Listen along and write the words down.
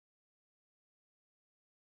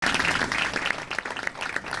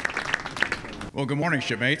Well, good morning,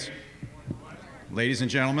 shipmates. Ladies and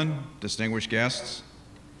gentlemen, distinguished guests,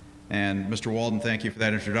 and Mr. Walden, thank you for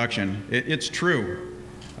that introduction. It's true.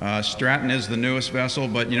 Stratton is the newest vessel,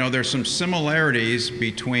 but you know, there's some similarities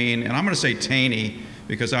between, and I'm going to say Taney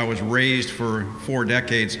because I was raised for 4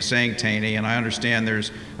 decades saying Taney, and I understand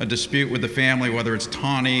there's a dispute with the family whether it's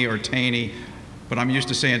Taney or Taney, but I'm used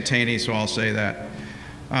to saying Taney, so I'll say that.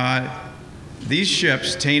 These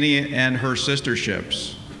ships, Taney and her sister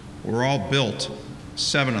ships, were all built,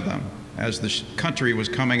 7 of them, as the country was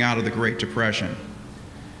coming out of the Great Depression.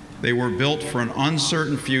 They were built for an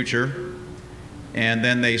uncertain future, and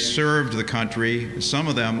then they served the country, some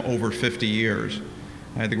of them over 50 years.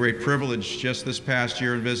 I had the great privilege just this past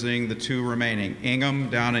year of visiting the 2 remaining,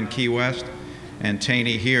 Ingham down in Key West and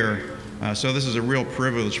Taney here. So this is a real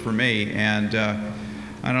privilege for me. And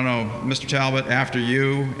I don't know, Mr. Talbot, after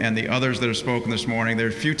you and the others that have spoken this morning, there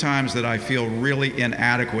are a few times that I feel really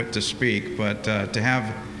inadequate to speak, but to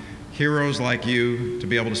have heroes like you to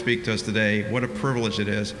be able to speak to us today, what a privilege it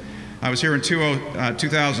is. I was here in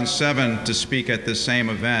 2007 to speak at this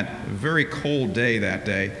same event. A very cold day that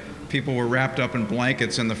day. People were wrapped up in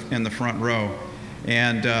blankets in the front row.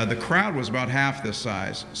 And the crowd was about half this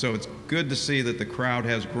size. So it's good to see that the crowd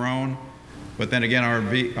has grown. But then again,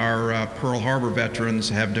 our Pearl Harbor veterans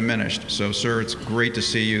have diminished. So, sir, it's great to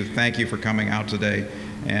see you. Thank you for coming out today.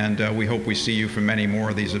 And we hope we see you for many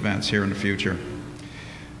more of these events here in the future.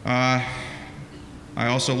 I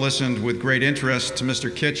also listened with great interest to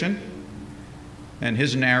Mr. Kitchen and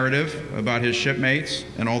his narrative about his shipmates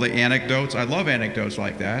and all the anecdotes. I love anecdotes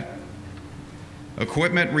like that.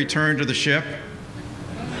 Equipment returned to the ship.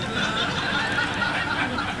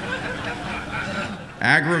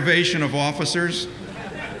 Aggravation of officers.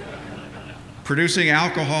 Producing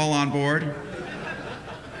alcohol on board.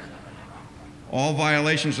 All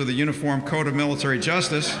violations of the Uniform Code of Military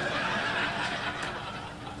Justice.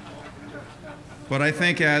 But I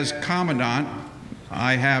think as Commandant,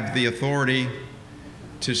 I have the authority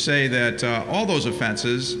to say that all those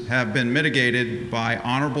offenses have been mitigated by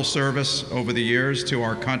honorable service over the years to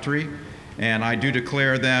our country, and I do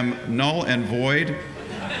declare them null and void,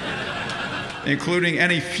 including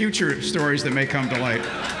any future stories that may come to light.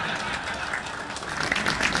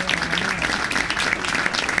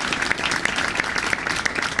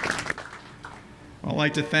 I'd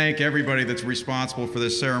like to thank everybody that's responsible for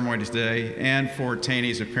this ceremony today and for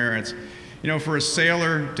Taney's appearance. You know, for a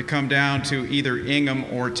sailor to come down to either Ingham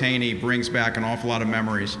or Taney brings back an awful lot of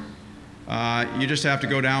memories. You just have to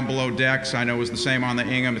go down below decks. I know it was the same on the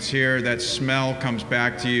Ingham. It's here. That smell comes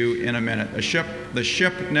back to you in a minute. The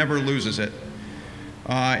ship never loses it.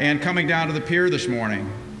 And coming down to the pier this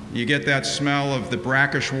morning, you get that smell of the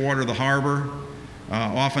brackish water of the harbor.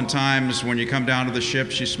 Oftentimes, when you come down to the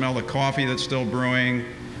ships, you smell the coffee that's still brewing.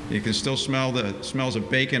 You can still smell the smells of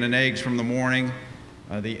bacon and eggs from the morning.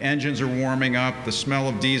 The engines are warming up, the smell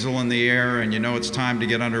of diesel in the air, and you know it's time to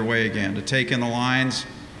get underway again, to take in the lines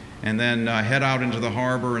and then head out into the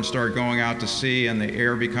harbor and start going out to sea, and the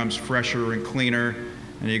air becomes fresher and cleaner,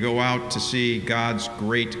 and you go out to see God's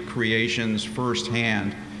great creations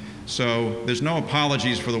firsthand. So there's no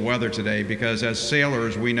apologies for the weather today, because as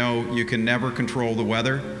sailors, we know you can never control the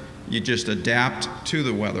weather. You just adapt to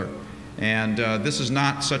the weather. And this is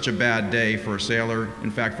not such a bad day for a sailor.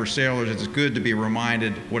 In fact, for sailors, it's good to be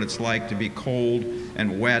reminded what it's like to be cold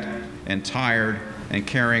and wet and tired and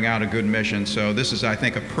carrying out a good mission. So this is, I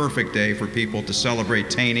think, a perfect day for people to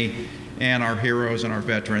celebrate Taney and our heroes and our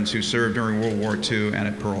veterans who served during World War II and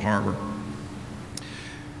at Pearl Harbor.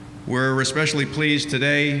 We're especially pleased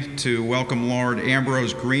today to welcome Lord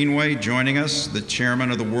Ambrose Greenway joining us, the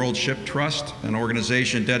chairman of the World Ship Trust, an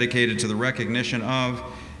organization dedicated to the recognition of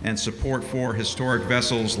and support for historic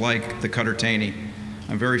vessels like the Cutter Taney.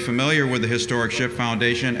 I'm very familiar with the Historic Ship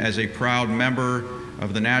Foundation as a proud member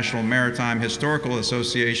of the National Maritime Historical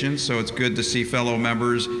Association, so it's good to see fellow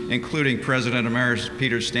members, including President Emeritus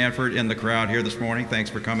Peter Stanford, in the crowd here this morning. Thanks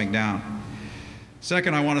for coming down.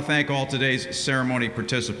 Second, I want to thank all today's ceremony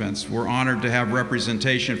participants. We're honored to have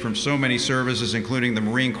representation from so many services, including the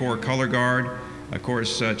Marine Corps Color Guard, of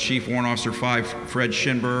course, Chief Warrant Officer 5 Fred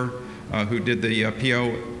Shinber, who did the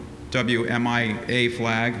POWMIA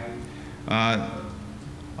flag.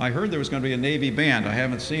 I heard there was going to be a Navy band. I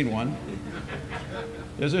haven't seen one.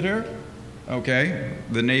 Is it here? Okay,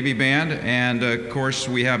 the Navy band, and of course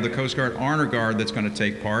we have the Coast Guard Honor Guard that's going to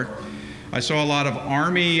take part. I saw a lot of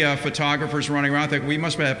Army photographers running around. I think we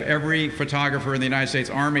must have every photographer in the United States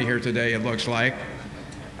Army here today, it looks like.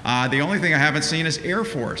 The only thing I haven't seen is Air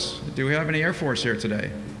Force. Do we have any Air Force here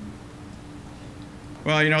today?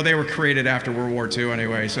 Well, you know, they were created after World War II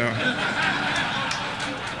anyway, so.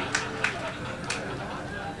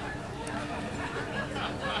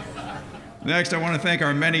 Next, I want to thank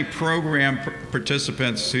our many program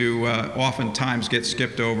participants who oftentimes get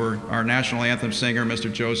skipped over. Our national anthem singer,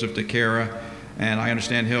 Mr. Joseph DeCara, and I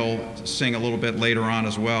understand he'll sing a little bit later on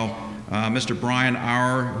as well. Mr. Brian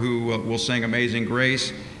Auer, who will sing Amazing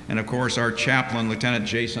Grace, and of course our chaplain, Lieutenant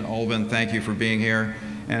Jason Ulvin, thank you for being here.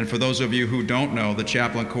 And for those of you who don't know, the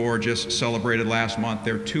Chaplain Corps just celebrated last month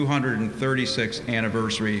their 236th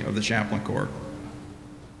anniversary of the Chaplain Corps.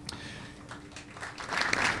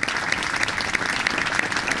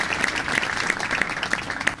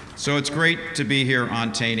 So it's great to be here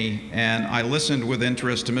on Taney, and I listened with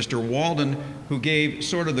interest to Mr. Walden, who gave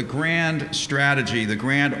sort of the grand strategy, the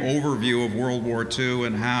grand overview of World War II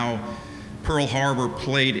and how Pearl Harbor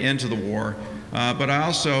played into the war. But I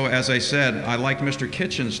also, as I said, I liked Mr.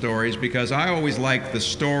 Kitchen's stories because I always like the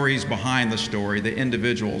stories behind the story, the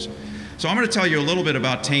individuals. So I'm going to tell you a little bit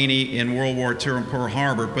about Taney in World War II and Pearl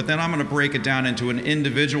Harbor, but then I'm going to break it down into an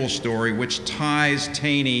individual story which ties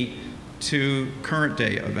Taney to current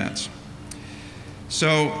day events.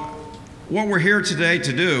 So what we're here today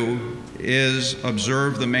to do is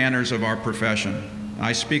observe the manners of our profession.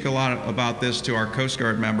 I speak a lot about this to our Coast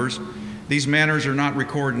Guard members. These manners are not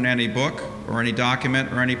recorded in any book or any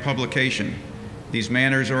document or any publication. These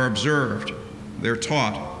manners are observed, they're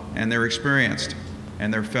taught, and they're experienced,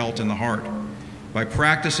 and they're felt in the heart. By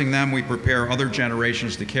practicing them, we prepare other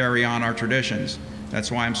generations to carry on our traditions. That's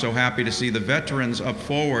why I'm so happy to see the veterans up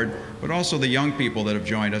forward, but also the young people that have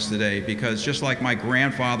joined us today, because just like my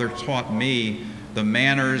grandfather taught me the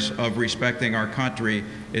manners of respecting our country,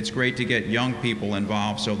 it's great to get young people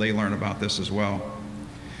involved so they learn about this as well.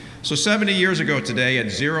 So 70 years ago today at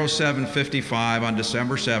 07:55 on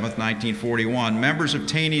December 7th, 1941, members of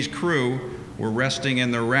Taney's crew were resting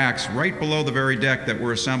in their racks right below the very deck that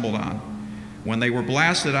we're assembled on when they were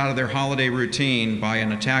blasted out of their holiday routine by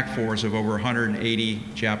an attack force of over 180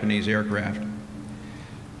 Japanese aircraft.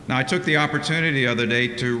 Now, I took the opportunity the other day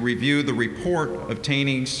to review the report of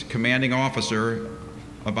Taney's commanding officer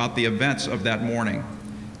about the events of that morning.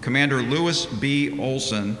 Commander Lewis B.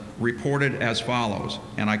 Olson reported as follows,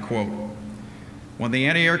 and I quote, "When the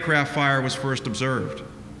anti-aircraft fire was first observed,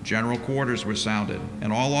 general quarters were sounded,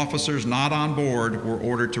 and all officers not on board were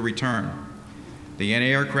ordered to return. The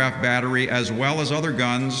anti-aircraft battery, as well as other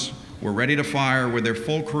guns, were ready to fire with their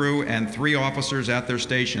full crew and 3 officers at their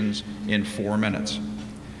stations in 4 minutes.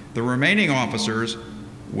 The remaining officers,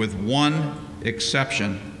 with one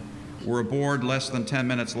exception, were aboard less than 10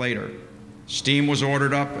 minutes later. Steam was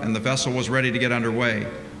ordered up and the vessel was ready to get underway.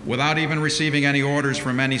 Without even receiving any orders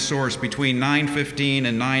from any source, between 9:15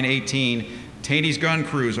 and 9:18, Taney's gun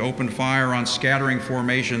crews opened fire on scattering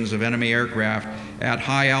formations of enemy aircraft at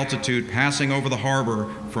high altitude passing over the harbor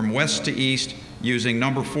from west to east using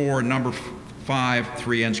number 4 and number 5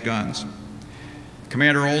 3-inch guns."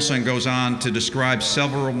 Commander Olson goes on to describe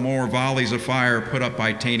several more volleys of fire put up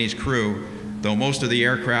by Taney's crew. Though most of the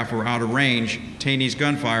aircraft were out of range, Taney's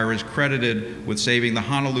gunfire is credited with saving the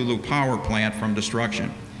Honolulu power plant from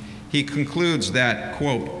destruction. He concludes that,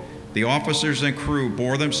 quote, "The officers and crew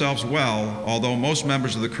bore themselves well, although most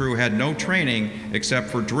members of the crew had no training except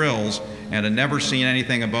for drills and had never seen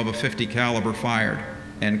anything above a .50 caliber fired,"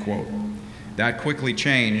 end quote. That quickly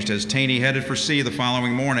changed as Taney headed for sea the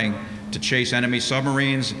following morning to chase enemy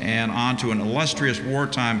submarines and on to an illustrious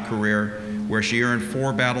wartime career where she earned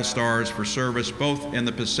 4 battle stars for service both in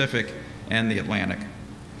the Pacific and the Atlantic.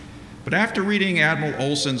 But after reading Admiral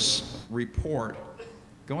Olson's report,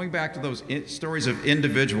 going back to those stories of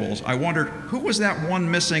individuals, I wondered, who was that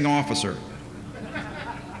one missing officer?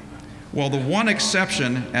 Well, the one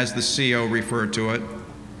exception, as the CO referred to it,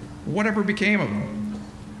 whatever became of him?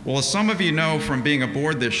 Well, as some of you know from being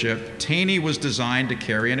aboard this ship, Taney was designed to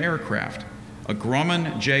carry an aircraft, a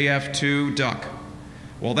Grumman JF-2 Duck.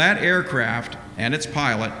 Well, that aircraft and its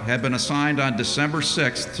pilot had been assigned on December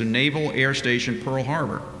 6th to Naval Air Station Pearl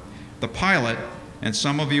Harbor. The pilot, and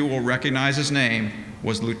some of you will recognize his name,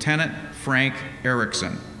 was Lieutenant Frank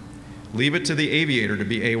Erickson. Leave it to the aviator to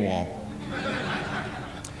be AWOL.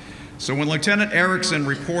 So when Lieutenant Erickson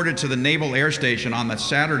reported to the Naval Air Station on that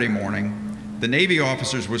Saturday morning, the Navy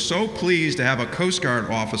officers were so pleased to have a Coast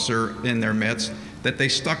Guard officer in their midst that they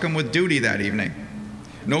stuck him with duty that evening.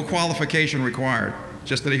 No qualification required,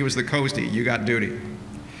 just that he was the Coastie, you got duty.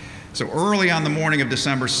 So early on the morning of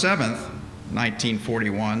December 7th,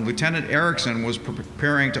 1941, Lieutenant Erickson was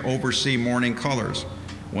preparing to oversee morning colors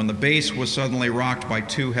when the base was suddenly rocked by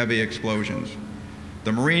 2 heavy explosions.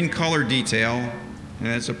 The Marine Color Detail, and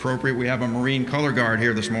it's appropriate we have a Marine Color Guard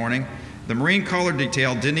here this morning, the Marine Color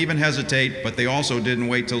Detail didn't even hesitate, but they also didn't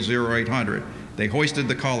wait till 0800. They hoisted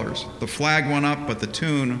the colors. The flag went up, but the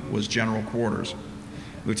tune was General Quarters.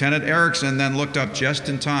 Lieutenant Erickson then looked up just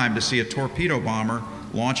in time to see a torpedo bomber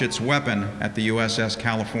launch its weapon at the USS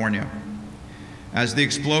California. As the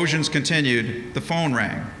explosions continued, the phone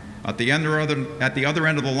rang. At the other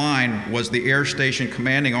end of the line was the Air Station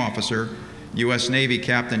Commanding Officer, U.S. Navy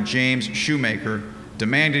Captain James Shoemaker,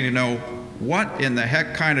 demanding to know what in the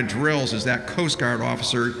heck kind of drills is that Coast Guard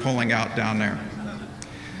officer pulling out down there.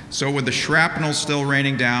 So with the shrapnel still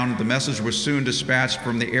raining down, the message was soon dispatched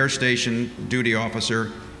from the Air Station duty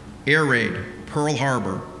officer: "Air raid, Pearl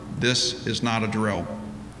Harbor. This is not a drill."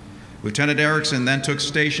 Lieutenant Erickson then took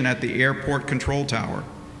station at the airport control tower.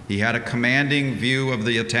 He had a commanding view of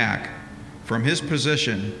the attack. From his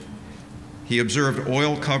position, he observed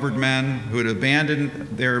oil-covered men who had abandoned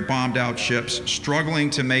their bombed-out ships, struggling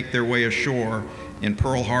to make their way ashore in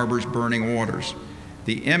Pearl Harbor's burning waters.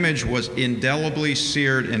 The image was indelibly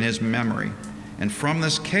seared in his memory, and from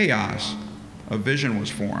this chaos, a vision was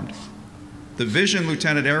formed. The vision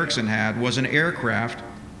Lieutenant Erickson had was an aircraft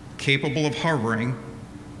capable of hovering,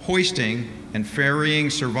 hoisting, and ferrying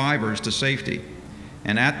survivors to safety.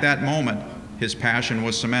 And at that moment, his passion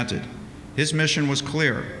was cemented. His mission was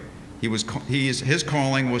clear. His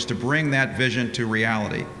calling was to bring that vision to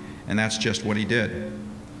reality, and that's just what he did.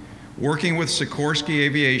 Working with Sikorsky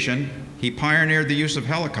Aviation, he pioneered the use of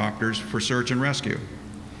helicopters for search and rescue.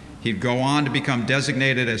 He'd go on to become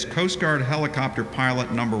designated as Coast Guard Helicopter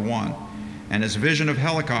Pilot #1, and his vision of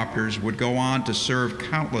helicopters would go on to serve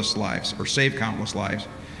countless lives, or save countless lives,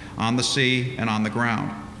 on the sea and on the ground.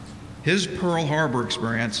 His Pearl Harbor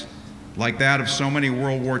experience, like that of so many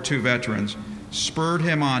World War II veterans, spurred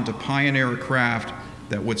him on to pioneer a craft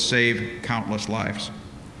that would save countless lives.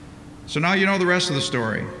 So now you know the rest of the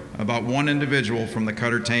story about one individual from the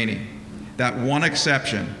cutter Taney, that one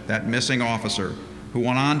exception, that missing officer, who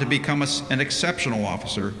went on to become an exceptional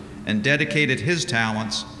officer and dedicated his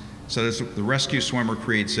talents, so as the rescue swimmer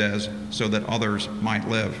creed says, so that others might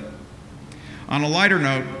live. On a lighter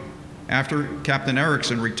note, after Captain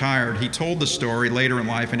Erickson retired, he told the story later in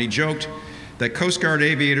life, and he joked that Coast Guard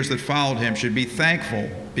aviators that followed him should be thankful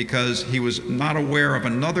because he was not aware of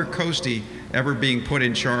another Coastie ever being put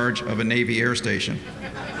in charge of a Navy air station.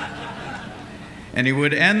 And he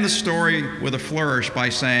would end the story with a flourish by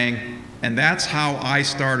saying, "And that's how I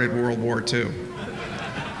started World War II."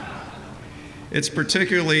 It's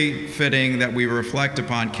particularly fitting that we reflect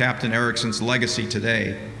upon Captain Erickson's legacy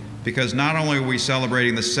today, because not only are we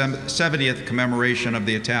celebrating the 70th commemoration of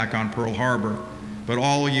the attack on Pearl Harbor, but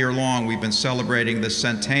all year long we've been celebrating the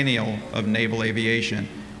centennial of naval aviation.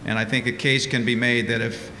 And I think a case can be made that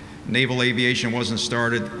if naval aviation wasn't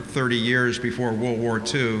started 30 years before World War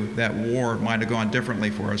II, that war might have gone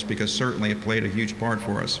differently for us, because certainly it played a huge part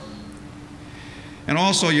for us. And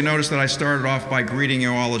also, you notice that I started off by greeting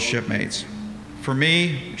you all as shipmates. For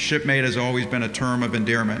me, shipmate has always been a term of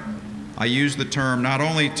endearment. I use the term not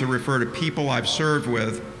only to refer to people I've served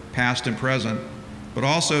with, past and present, but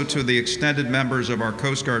also to the extended members of our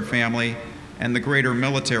Coast Guard family and the greater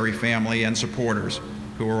military family and supporters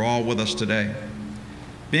who are all with us today.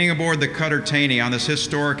 Being aboard the cutter Taney on this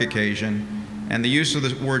historic occasion, and the use of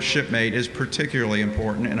the word shipmate, is particularly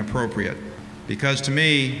important and appropriate, because to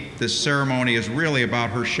me, this ceremony is really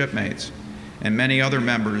about her shipmates and many other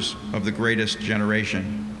members of the greatest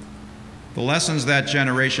generation. The lessons that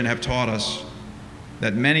generation have taught us,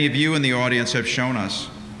 that many of you in the audience have shown us,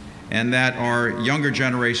 and that our younger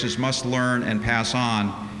generations must learn and pass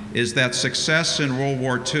on, is that success in World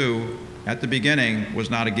War II at the beginning was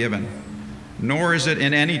not a given, nor is it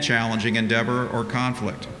in any challenging endeavor or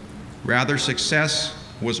conflict. Rather, success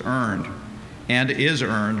was earned and is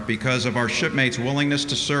earned because of our shipmates' willingness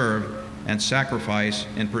to serve and sacrifice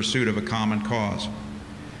in pursuit of a common cause.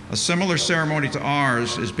 A similar ceremony to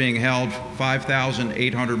ours is being held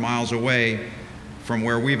 5,800 miles away from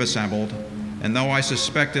where we've assembled, and though I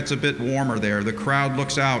suspect it's a bit warmer there, the crowd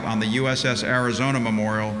looks out on the USS Arizona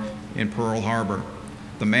Memorial in Pearl Harbor.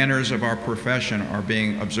 The manners of our profession are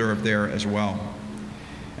being observed there as well.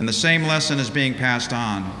 And the same lesson is being passed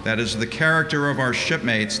on. That is the character of our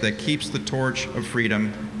shipmates that keeps the torch of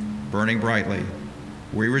freedom burning brightly.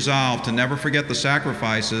 We resolve to never forget the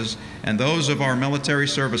sacrifices and those of our military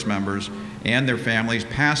service members and their families,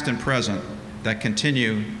 past and present, that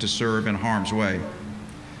continue to serve in harm's way.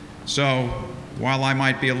 So, while I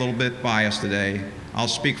might be a little bit biased today, I'll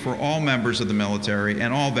speak for all members of the military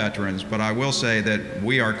and all veterans, but I will say that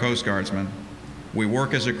we are Coast Guardsmen. We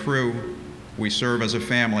work as a crew, we serve as a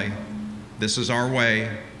family. This is our way,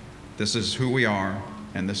 this is who we are,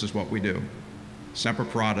 and this is what we do. Semper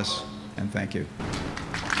Paratus, and thank you.